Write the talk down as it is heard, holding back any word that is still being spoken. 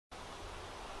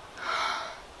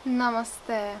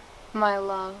Namaste, my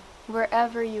love,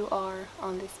 wherever you are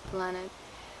on this planet.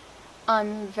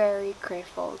 I'm very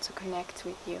grateful to connect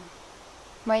with you.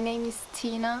 My name is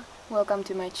Tina. Welcome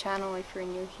to my channel if you're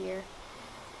new here.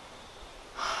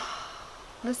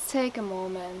 Let's take a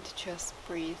moment to just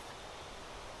breathe.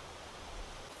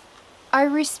 I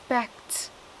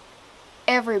respect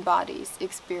everybody's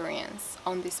experience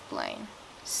on this plane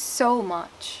so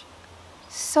much.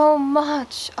 So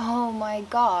much, oh my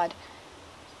God.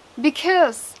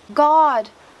 Because God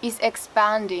is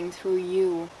expanding through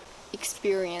you,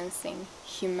 experiencing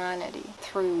humanity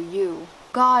through you.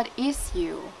 God is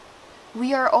you.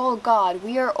 We are all God.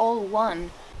 We are all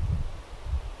one.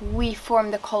 We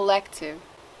form the collective.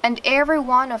 And every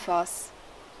one of us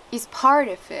is part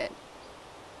of it.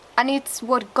 And it's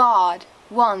what God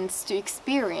wants to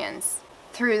experience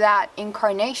through that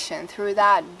incarnation, through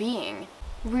that being.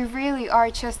 We really are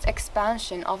just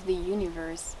expansion of the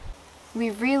universe. We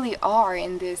really are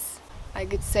in this, I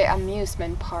could say,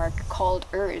 amusement park called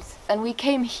Earth. And we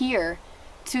came here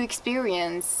to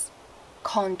experience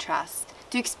contrast,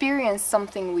 to experience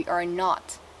something we are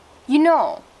not. You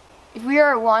know, if we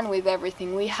are one with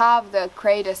everything, we have the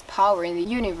greatest power in the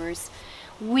universe.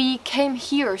 We came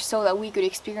here so that we could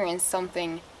experience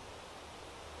something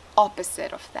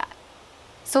opposite of that.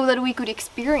 So that we could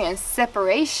experience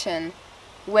separation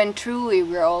when truly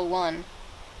we're all one.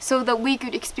 So that we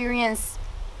could experience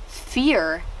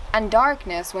fear and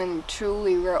darkness when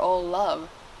truly we're all love.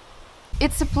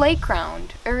 It's a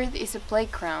playground. Earth is a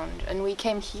playground, and we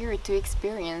came here to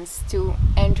experience, to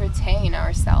entertain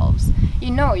ourselves. You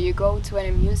know, you go to an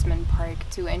amusement park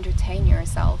to entertain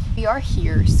yourself. We are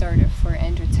here sort of for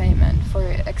entertainment, for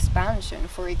expansion,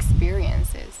 for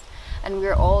experiences. And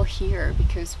we're all here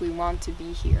because we want to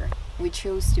be here. We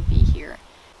choose to be here.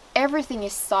 Everything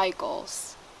is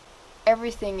cycles.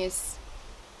 Everything is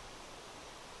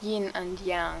yin and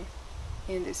yang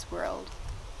in this world.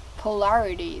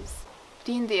 Polarities. But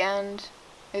in the end,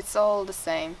 it's all the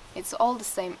same. It's all the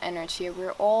same energy.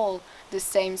 We're all the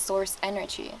same source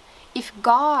energy. If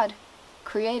God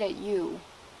created you,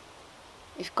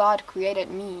 if God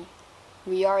created me,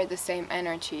 we are the same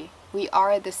energy. We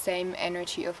are the same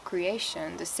energy of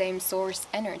creation, the same source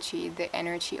energy, the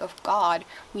energy of God.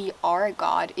 We are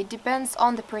God. It depends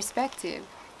on the perspective.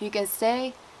 You can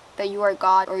say that you are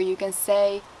God, or you can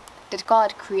say that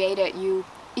God created you.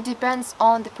 It depends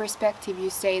on the perspective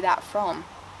you say that from.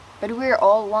 But we're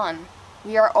all one.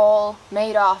 We are all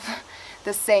made of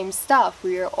the same stuff.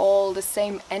 We are all the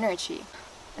same energy.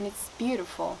 And it's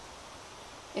beautiful.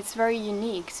 It's very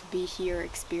unique to be here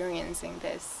experiencing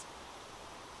this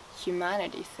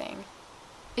humanity thing.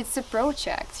 It's a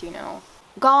project, you know.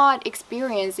 God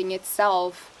experiencing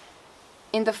itself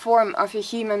in the form of a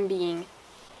human being.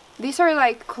 These are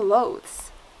like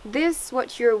clothes. This is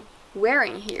what you're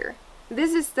wearing here.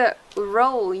 This is the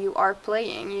role you are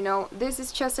playing, you know. This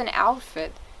is just an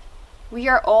outfit. We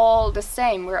are all the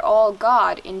same. We're all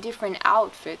God in different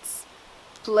outfits,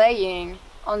 playing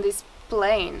on this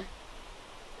plane.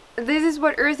 This is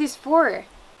what Earth is for.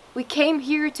 We came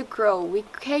here to grow. We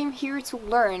came here to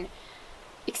learn,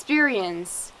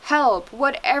 experience, help,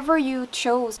 whatever you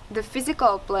chose. The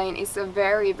physical plane is a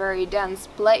very, very dense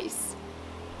place.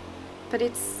 But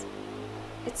it's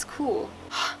cool.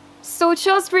 So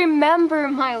just remember,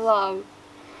 my love,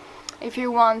 if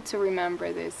you want to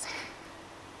remember this.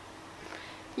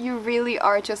 You really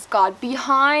are just God.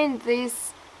 Behind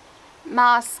this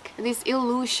mask, this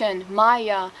illusion,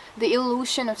 Maya, the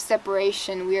illusion of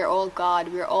separation, we are all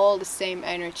God. We're all the same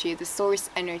energy, the source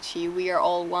energy. We are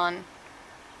all one.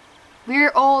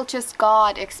 We're all just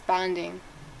God expanding.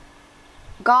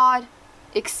 God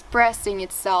expressing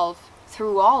itself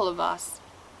through all of us.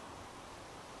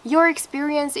 Your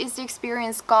experience is the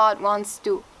experience God wants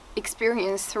to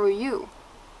experience through you.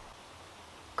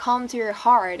 Come to your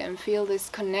heart and feel this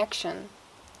connection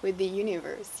with the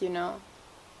universe, you know.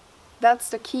 That's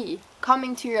the key.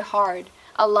 Coming to your heart,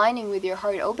 aligning with your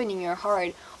heart, opening your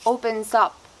heart, opens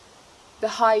up the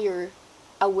higher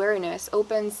awareness,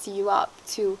 opens you up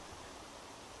to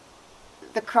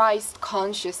the Christ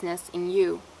consciousness in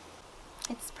you.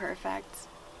 It's perfect.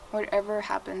 Whatever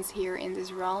happens here in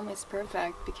this realm is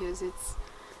perfect because it's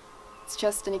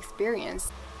just an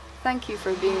experience. Thank you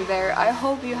for being there. I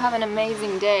hope you have an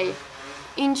amazing day.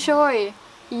 Enjoy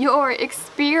your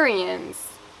experience.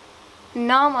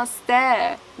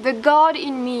 Namaste. The God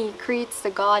in me creates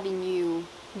the God in you.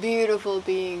 Beautiful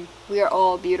being. We are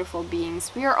all beautiful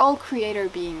beings. We are all creator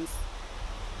beings.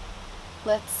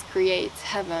 Let's create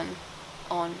heaven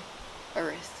on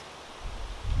earth.